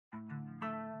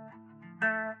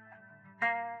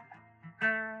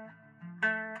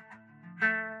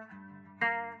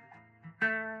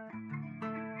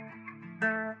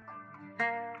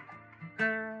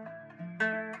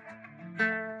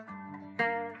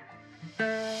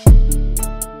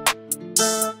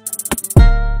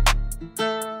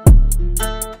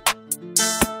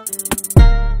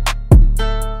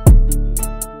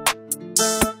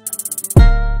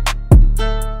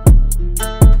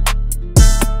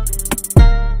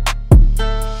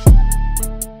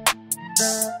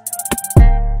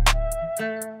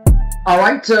All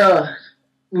right.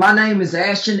 My name is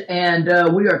Ashton, and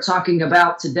we're talking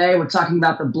about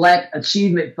the Black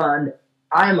Achievement Fund.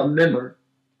 I am a member.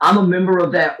 I'm a member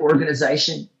of that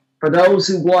organization. For those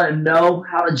who want to know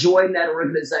how to join that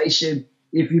organization,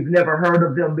 if you've never heard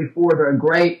of them before, they're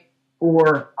great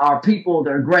for our people.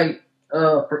 They're great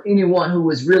for anyone who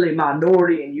is really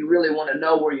minority and you really want to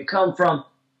know where you come from.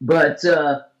 But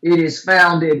it is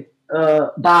founded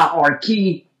by our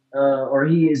key, or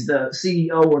he is the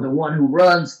CEO or the one who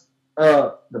runs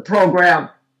the program.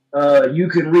 You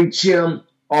can reach him.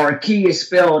 Our key is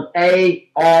spelled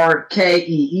ARKEE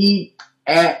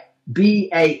at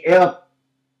BAF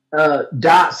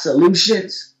dot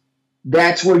solutions.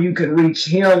 That's where you can reach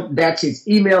him. That's his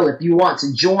email. If you want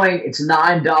to join, it's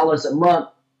 $9 a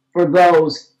month for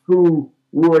those who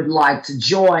would like to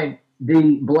join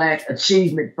the Black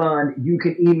Achievement Fund. You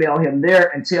can email him there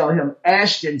and tell him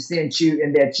Ashton sent you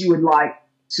and that you would like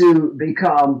to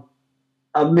become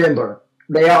a member.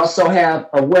 They also have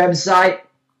a website,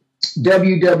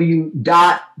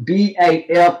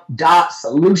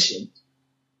 www.baf.solutions.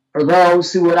 For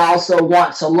those who would also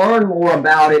want to learn more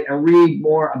about it and read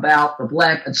more about the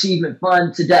Black Achievement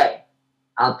Fund today,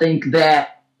 I think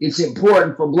that it's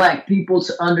important for Black people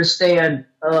to understand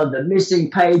the missing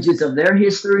pages of their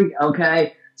history,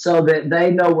 okay, so that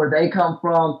they know where they come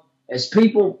from as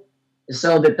people,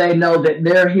 so that they know that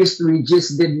their history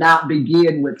just did not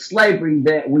begin with slavery,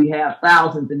 that we have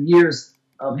thousands of years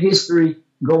of history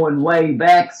going way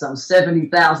back, some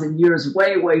 70,000 years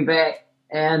way back,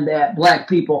 and that Black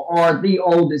people are the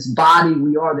oldest body.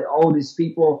 We are the oldest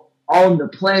people on the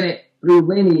planet through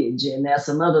lineage. And that's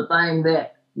another thing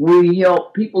that we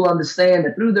help people understand,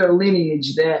 that through their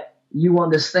lineage that you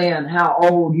understand how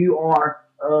old you are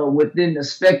within the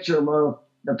spectrum of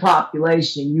the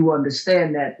population. You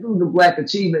understand that through the Black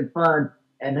Achievement Fund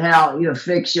and how it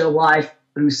affects your life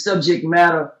through subject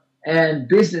matter and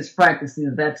business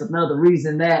practices. That's another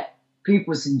reason that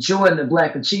people should join the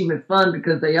Black Achievement Fund,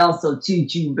 because they also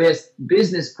teach you best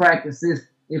business practices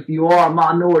if you are a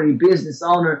minority business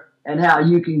owner, and how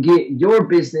you can get your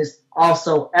business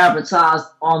also advertised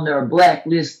on their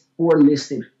blacklist for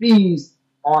listed fees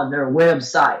on their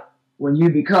website. When you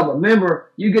become a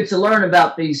member, you get to learn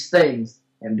about these things,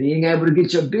 and being able to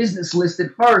get your business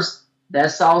listed first,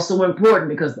 that's also important,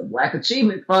 because the Black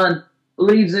Achievement Fund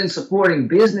believes in supporting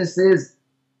businesses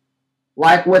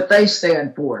like what they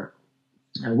stand for.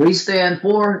 And we stand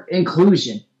for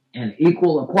inclusion and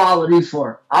equal equality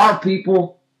for our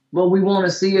people, but we want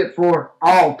to see it for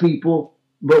all people,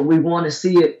 but we want to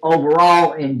see it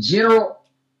overall in general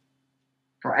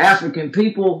for African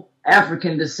people,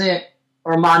 African descent,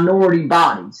 or minority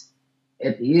bodies.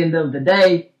 At the end of the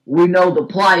day, we know the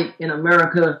plight in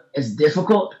America is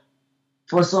difficult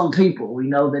for some people. We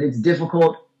know that it's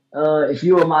difficult if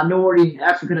you're a minority,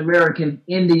 African American,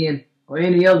 Indian, or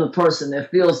any other person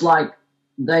that feels like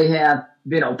they have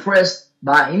been oppressed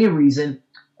by any reason,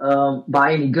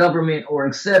 by any government or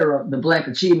etc. The Black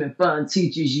Achievement Fund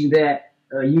teaches you that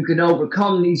you can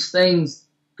overcome these things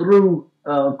through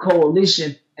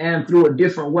coalition and through a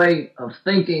different way of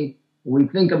thinking. We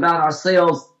think about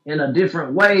ourselves in a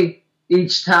different way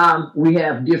each time we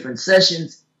have different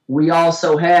sessions. We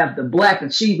also have the Black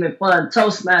Achievement Fund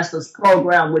Toastmasters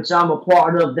program, which I'm a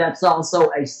part of. That's also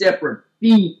a separate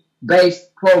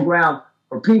fee-based program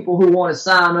for people who want to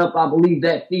sign up. I believe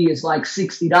that fee is like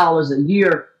 $60 a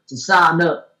year to sign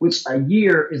up, which a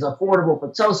year is affordable for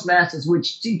Toastmasters,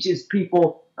 which teaches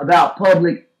people about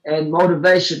public and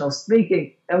motivational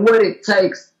speaking and what it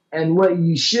takes and what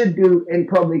you should do in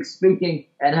public speaking,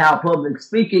 and how public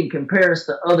speaking compares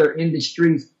to other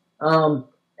industries and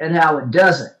how it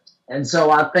doesn't. And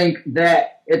so I think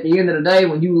that at the end of the day,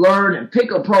 when you learn and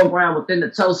pick a program within the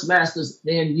Toastmasters,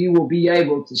 then you will be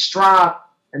able to strive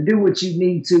and do what you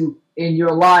need to in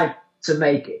your life to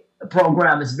make it. The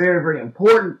program is very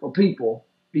important for people,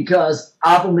 because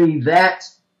I believe that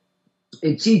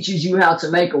it teaches you how to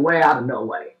make a way out of no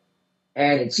way.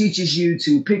 And it teaches you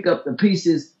to pick up the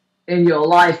pieces in your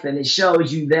life, and it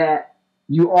shows you that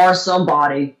you are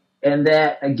somebody, and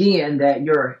that, again, that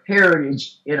your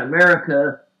heritage in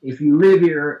America, if you live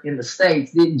here in the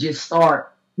States, didn't just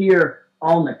start here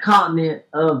on the continent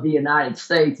of the United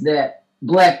States, that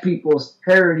Black people's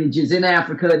heritage is in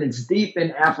Africa, and it's deep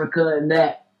in Africa, and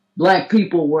that Black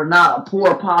people were not a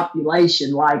poor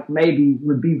population like maybe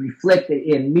would be reflected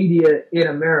in media in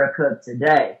America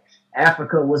today.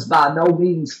 Africa was by no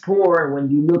means poor, and when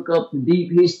you look up the deep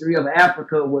history of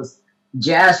Africa, was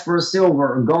jasper,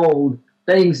 silver, gold,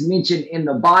 things mentioned in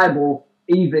the Bible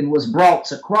even was brought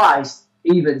to Christ,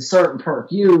 even certain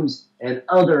perfumes and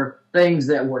other things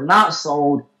that were not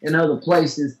sold in other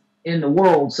places in the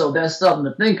world. So that's something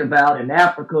to think about. And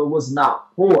Africa was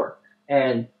not poor.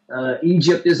 And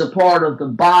Egypt is a part of the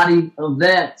body of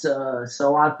that.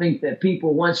 So I think that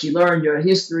people, once you learn your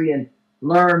history and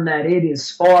learn that it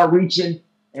is far-reaching,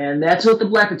 and that's what the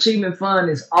Black Achievement Fund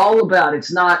is all about.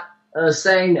 It's not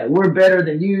saying that we're better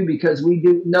than you because we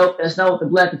do. Nope, that's not what the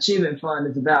Black Achievement Fund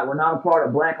is about. We're not a part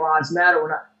of Black Lives Matter. We're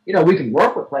not. We can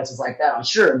work with places like that, I'm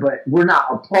sure, but we're not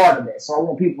a part of it. So I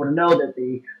want people to know that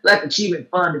the Black Achievement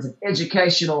Fund is an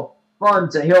educational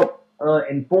fund to help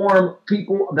inform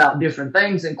people about different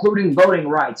things, including voting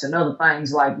rights and other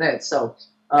things like that. So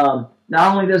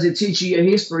not only does it teach you your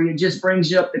history, it just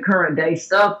brings you up to current day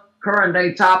stuff, current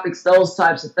day topics, those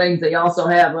types of things. They also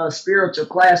have spiritual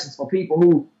classes for people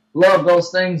who love those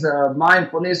things,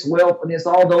 mindfulness, willfulness,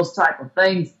 all those type of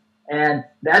things. And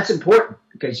that's important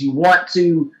because you want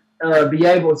to be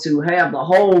able to have the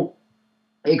whole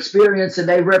experience, and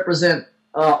they represent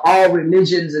all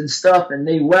religions and stuff, and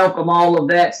they welcome all of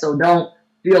that. So don't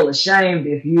feel ashamed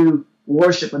if you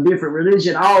worship a different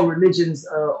religion. All religions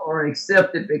are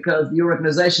accepted because the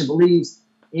organization believes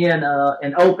in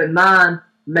an open mind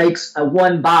makes a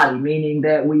one body, meaning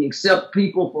that we accept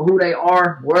people for who they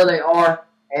are, where they are,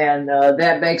 and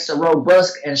that makes a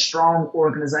robust and strong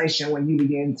organization when you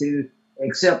begin to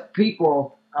accept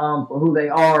people for who they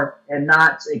are and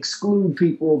not exclude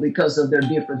people because of their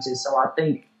differences. So I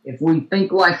think if we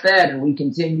think like that and we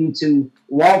continue to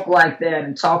walk like that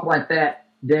and talk like that,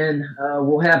 then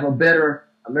we'll have a better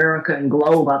America and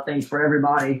globe, I think, for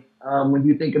everybody. When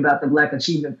you think about the Black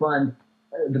Achievement Fund,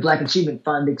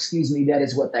 that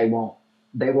is what they want.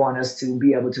 They want us to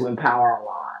be able to empower our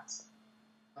lives.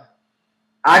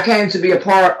 I came to be a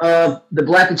part of the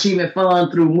Black Achievement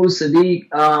Fund through Musadik.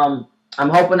 I'm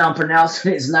hoping I'm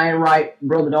pronouncing his name right.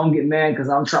 Brother, don't get mad because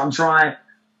I'm trying.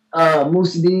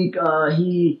 Musadik,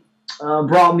 he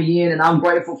brought me in, and I'm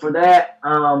grateful for that.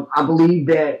 I believe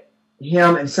that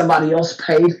him and somebody else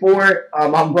paid for it.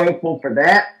 I'm grateful for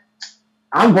that.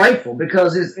 I'm grateful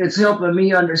because it's helping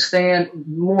me understand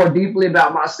more deeply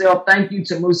about myself. Thank you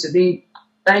to Musadik.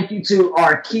 Thank you to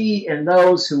our key and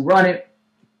those who run it.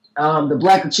 The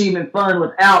Black Achievement Fund,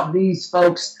 without these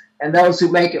folks and those who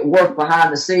make it work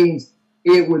behind the scenes,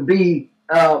 it would be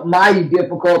mighty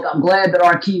difficult. I'm glad that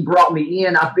our key brought me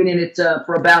in. I've been in it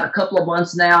for about a couple of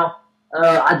months now.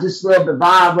 I just love the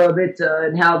vibe of it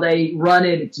and how they run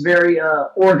it. It's very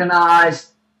organized,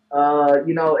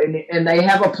 and they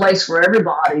have a place for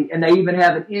everybody. And they even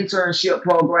have an internship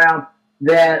program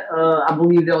that I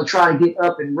believe they'll try to get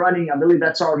up and running. I believe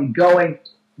that's already going.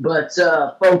 But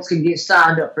folks can get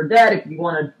signed up for that if you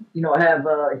want to, have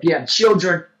if you have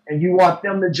children and you want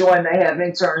them to join. They have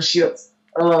internships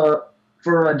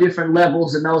for different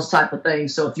levels and those type of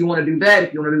things. So if you want to do that,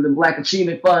 if you want to do the Black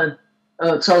Achievement Fund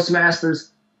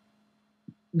Toastmasters,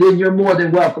 then you're more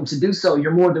than welcome to do so.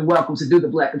 You're more than welcome to do the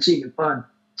Black Achievement Fund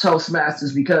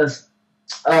Toastmasters because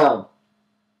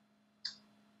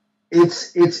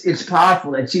it's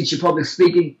powerful. They teach you public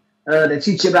speaking. They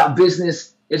teach you about business.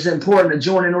 It's important to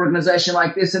join an organization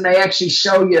like this, and they actually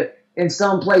show you in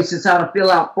some places how to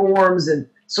fill out forms and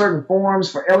certain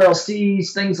forms for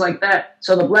LLCs, things like that.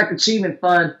 So the Black Achievement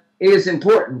Fund is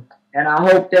important, and I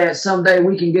hope that someday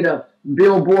we can get a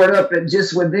billboard up and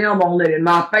just with them on it and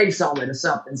my face on it or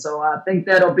something. So I think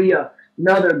that'll be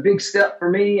another big step for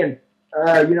me. And,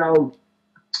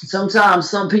 sometimes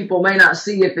some people may not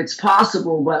see if it's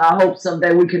possible, but I hope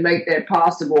someday we can make that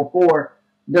possible for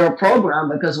their program,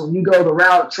 because when you go the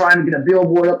route trying to get a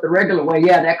billboard up the regular way,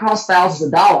 that costs thousands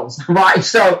of dollars, right?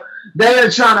 So they are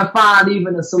trying to find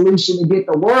even a solution to get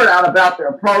the word out about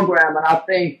their program. And I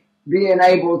think being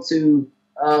able to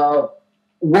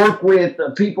work with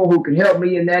people who can help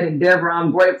me in that endeavor,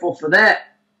 I'm grateful for that.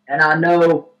 And I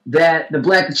know that the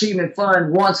Black Achievement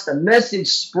Fund wants the message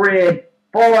spread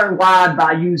far and wide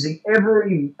by using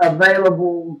every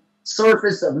available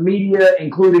surface of media,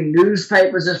 including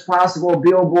newspapers as possible,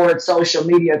 billboards, social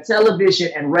media,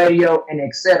 television, and radio, and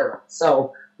etc.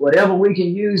 So whatever we can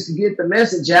use to get the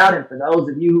message out, and for those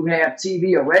of you who have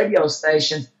TV or radio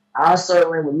stations, I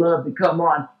certainly would love to come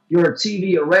on your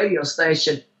TV or radio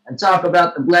station and talk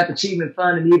about the Black Achievement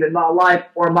Fund and even my life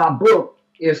or my book.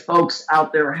 If folks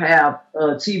out there have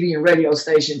TV and radio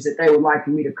stations that they would like for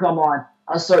me to come on,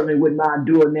 I certainly wouldn't mind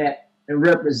doing that and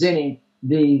representing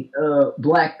the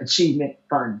Black Achievement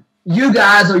Fund. You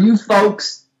guys, or you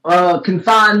folks, can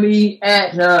find me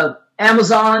at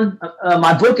Amazon,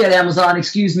 my book at Amazon,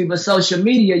 but social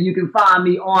media, you can find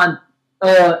me on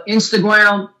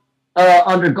Instagram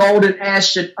under Golden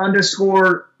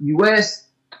ASHTON _US.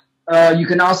 You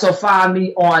can also find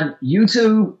me on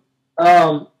YouTube,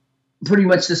 pretty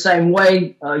much the same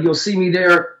way. You'll see me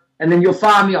there And then you'll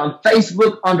find me on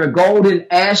Facebook under Golden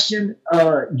Ashton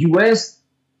US.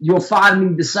 You'll find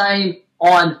me the same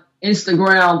on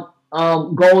Instagram,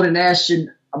 Golden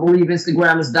Ashton. I believe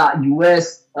Instagram is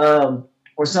 .us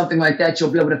or something like that.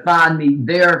 You'll be able to find me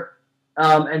there.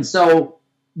 And so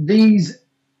these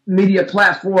media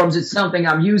platforms, it's something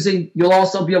I'm using. You'll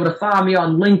also be able to find me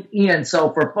on LinkedIn.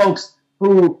 So for folks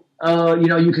who,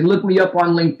 you can look me up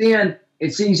on LinkedIn.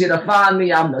 It's easy to find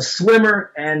me. I'm the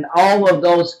swimmer, and all of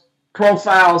those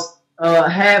profiles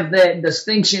have that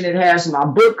distinction. It has my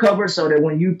book cover so that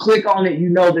when you click on it, you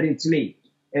know that it's me.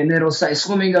 And it'll say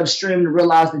swimming upstream to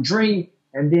realize the dream.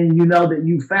 And then you know that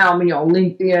you found me on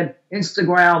LinkedIn,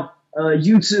 Instagram,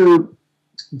 YouTube,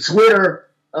 Twitter,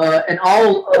 and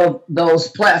all of those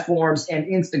platforms and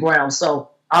Instagram.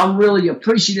 So I'm really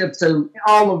appreciative to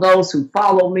all of those who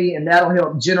follow me, and that'll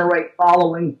help generate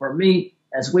following for me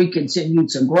as we continue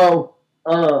to grow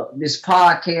this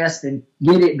podcast and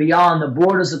get it beyond the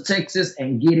borders of Texas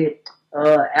and get it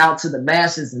out to the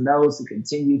masses and those who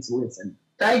continue to listen.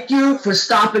 Thank you for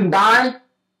stopping by.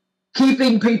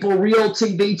 Keeping People Real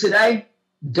TV today,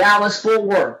 Dallas, Fort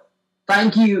Worth.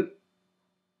 Thank you.